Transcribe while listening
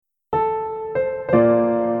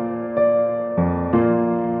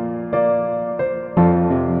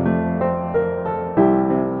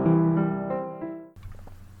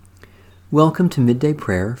Welcome to Midday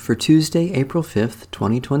Prayer for Tuesday, April 5th,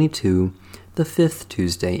 2022, the fifth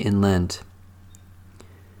Tuesday in Lent.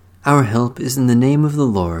 Our help is in the name of the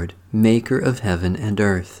Lord, Maker of heaven and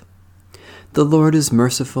earth. The Lord is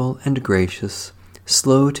merciful and gracious,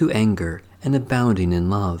 slow to anger and abounding in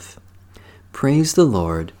love. Praise the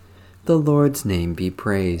Lord's name be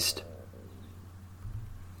praised.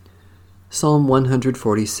 Psalm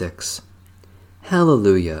 146.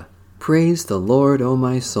 Hallelujah! Praise the Lord, O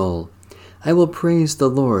my soul. I will praise the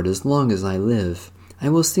Lord as long as I live. I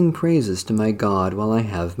will sing praises to my God while I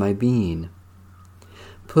have my being.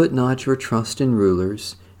 Put not your trust in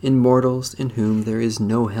rulers, in mortals in whom there is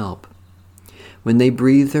no help. When they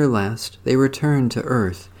breathe their last, they return to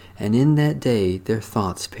earth, and in that day their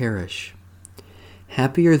thoughts perish.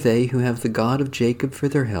 Happy are they who have the God of Jacob for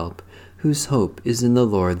their help, whose hope is in the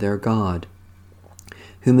Lord their God,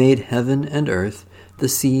 who made heaven and earth, the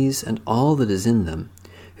seas and all that is in them,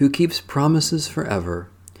 who keeps promises forever,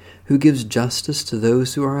 who gives justice to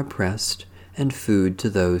those who are oppressed, and food to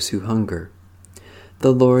those who hunger.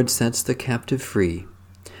 The Lord sets the captive free.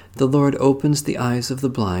 The Lord opens the eyes of the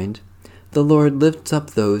blind. The Lord lifts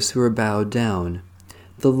up those who are bowed down.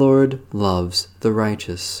 The Lord loves the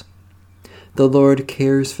righteous. The Lord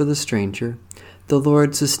cares for the stranger. The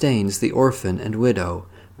Lord sustains the orphan and widow,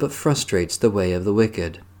 but frustrates the way of the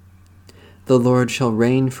wicked. The Lord shall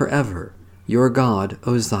reign forever, your God,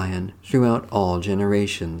 O Zion, throughout all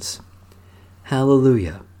generations.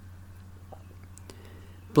 Hallelujah!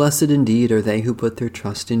 Blessed indeed are they who put their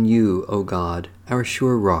trust in you, O God, our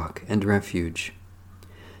sure rock and refuge.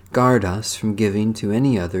 Guard us from giving to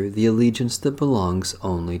any other the allegiance that belongs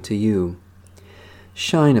only to you.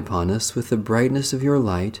 Shine upon us with the brightness of your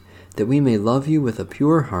light, that we may love you with a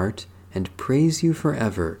pure heart and praise you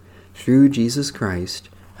forever, through Jesus Christ,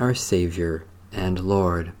 our Savior and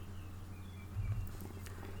Lord.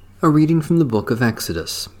 A reading from the book of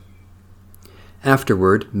Exodus.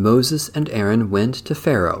 Afterward, Moses and Aaron went to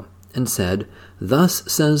Pharaoh and said, Thus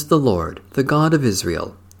says the Lord, the God of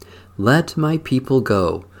Israel, Let my people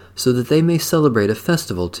go, so that they may celebrate a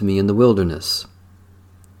festival to me in the wilderness.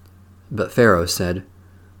 But Pharaoh said,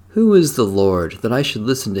 Who is the Lord, that I should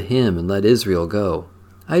listen to him and let Israel go?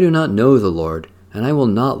 I do not know the Lord, and I will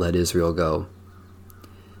not let Israel go.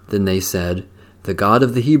 Then they said, The God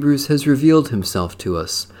of the Hebrews has revealed himself to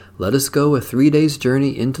us. Let us go a 3 days'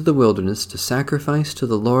 journey into the wilderness to sacrifice to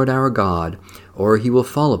the Lord our God, or he will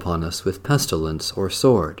fall upon us with pestilence or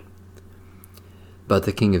sword. But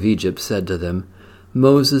the king of Egypt said to them,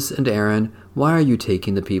 Moses and Aaron, why are you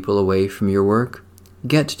taking the people away from your work?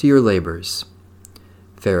 Get to your labors.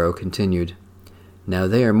 Pharaoh continued, Now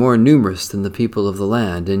they are more numerous than the people of the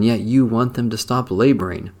land, and yet you want them to stop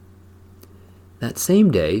laboring. That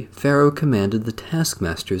same day Pharaoh commanded the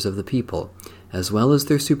taskmasters of the people, as well as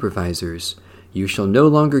their supervisors, You shall no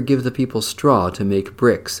longer give the people straw to make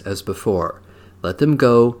bricks as before. Let them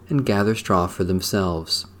go and gather straw for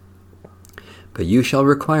themselves. But you shall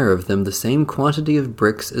require of them the same quantity of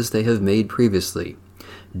bricks as they have made previously.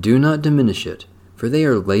 Do not diminish it, for they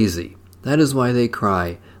are lazy. That is why they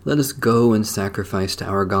cry, Let us go and sacrifice to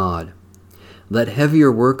our God. Let heavier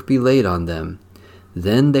work be laid on them.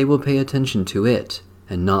 Then they will pay attention to it,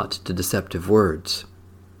 and not to deceptive words.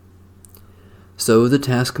 So the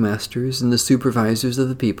taskmasters and the supervisors of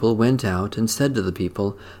the people went out and said to the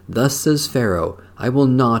people, Thus says Pharaoh, I will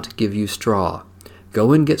not give you straw.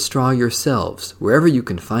 Go and get straw yourselves, wherever you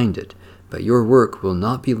can find it, but your work will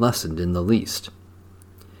not be lessened in the least.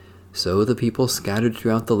 So the people scattered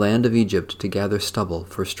throughout the land of Egypt to gather stubble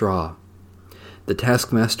for straw. The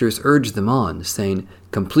taskmasters urged them on, saying,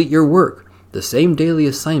 Complete your work, the same daily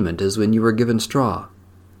assignment as when you were given straw.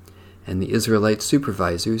 And the Israelite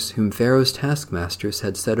supervisors, whom Pharaoh's taskmasters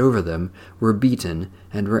had set over them, were beaten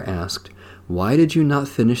and were asked, Why did you not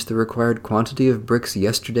finish the required quantity of bricks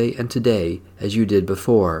yesterday and today, as you did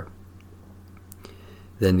before?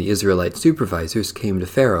 Then the Israelite supervisors came to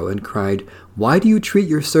Pharaoh and cried, Why do you treat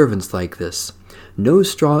your servants like this? No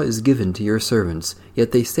straw is given to your servants,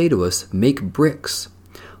 yet they say to us, Make bricks.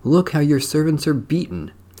 Look how your servants are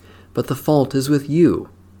beaten. But the fault is with you.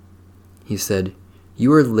 He said,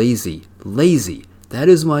 You are lazy, lazy. That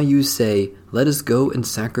is why you say, Let us go and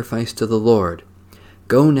sacrifice to the Lord.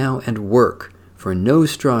 Go now and work, for no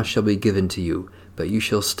straw shall be given to you, but you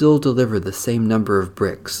shall still deliver the same number of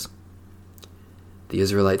bricks. The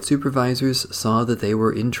Israelite supervisors saw that they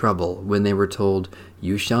were in trouble when they were told,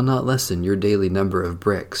 You shall not lessen your daily number of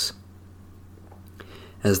bricks.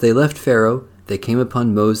 As they left Pharaoh, they came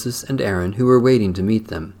upon Moses and Aaron, who were waiting to meet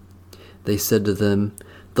them. They said to them,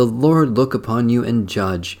 The Lord look upon you and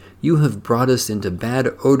judge. You have brought us into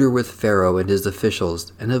bad odor with Pharaoh and his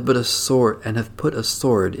officials, and have put a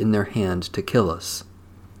sword in their hand to kill us."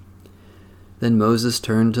 Then Moses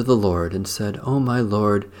turned to the Lord and said, "O my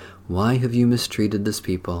Lord, why have you mistreated this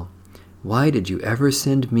people? Why did you ever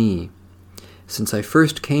send me? Since I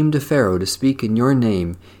first came to Pharaoh to speak in your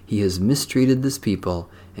name, he has mistreated this people,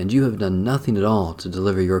 and you have done nothing at all to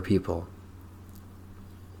deliver your people."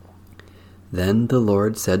 Then the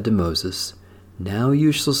Lord said to Moses, "Now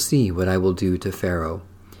you shall see what I will do to Pharaoh.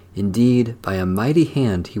 Indeed, by a mighty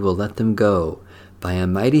hand he will let them go. By a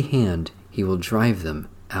mighty hand he will drive them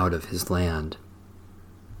out of his land."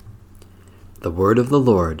 The word of the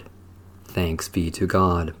Lord. Thanks be to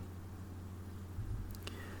God.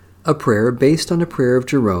 A prayer based on a prayer of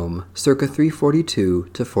Jerome, circa 342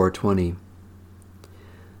 to 420.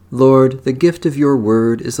 Lord, the gift of your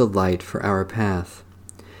word is a light for our path.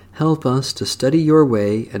 Help us to study your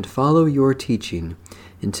way and follow your teaching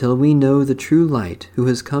until we know the true light who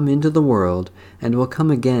has come into the world and will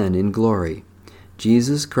come again in glory.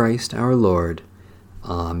 Jesus Christ our Lord.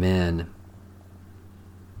 Amen.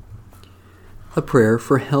 A prayer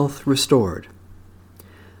for health restored.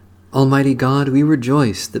 Almighty God, we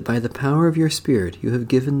rejoice that by the power of your Spirit you have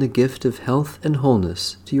given the gift of health and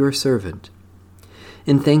wholeness to your servant.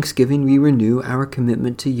 In thanksgiving we renew our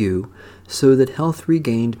commitment to you, so that health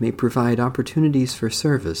regained may provide opportunities for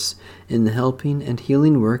service in the helping and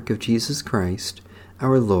healing work of Jesus Christ,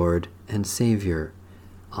 our Lord and Savior.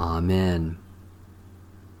 Amen.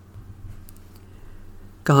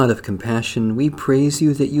 God of compassion, we praise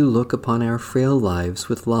you that you look upon our frail lives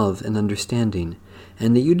with love and understanding,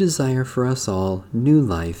 and that you desire for us all new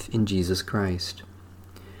life in Jesus Christ.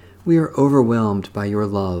 We are overwhelmed by your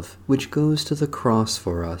love, which goes to the cross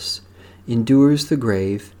for us, endures the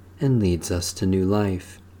grave, and leads us to new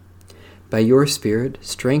life. By your Spirit,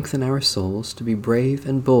 strengthen our souls to be brave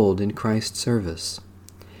and bold in Christ's service.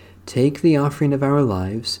 Take the offering of our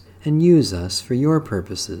lives and use us for your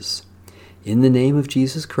purposes. In the name of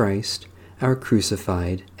Jesus Christ, our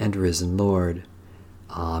crucified and risen Lord.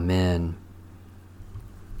 Amen.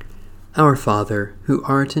 Our Father, who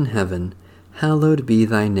art in heaven, hallowed be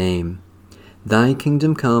thy name. Thy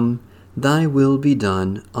kingdom come, thy will be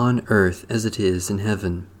done, on earth as it is in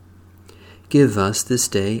heaven. Give us this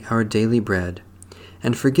day our daily bread,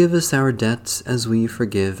 and forgive us our debts as we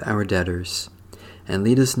forgive our debtors. And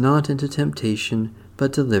lead us not into temptation,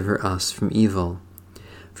 but deliver us from evil.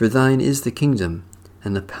 For thine is the kingdom,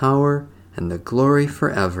 and the power, and the glory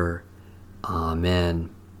forever. Amen.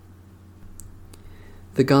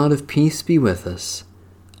 The God of peace be with us.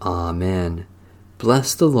 Amen.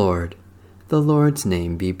 Bless the Lord. The Lord's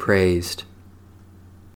name be praised.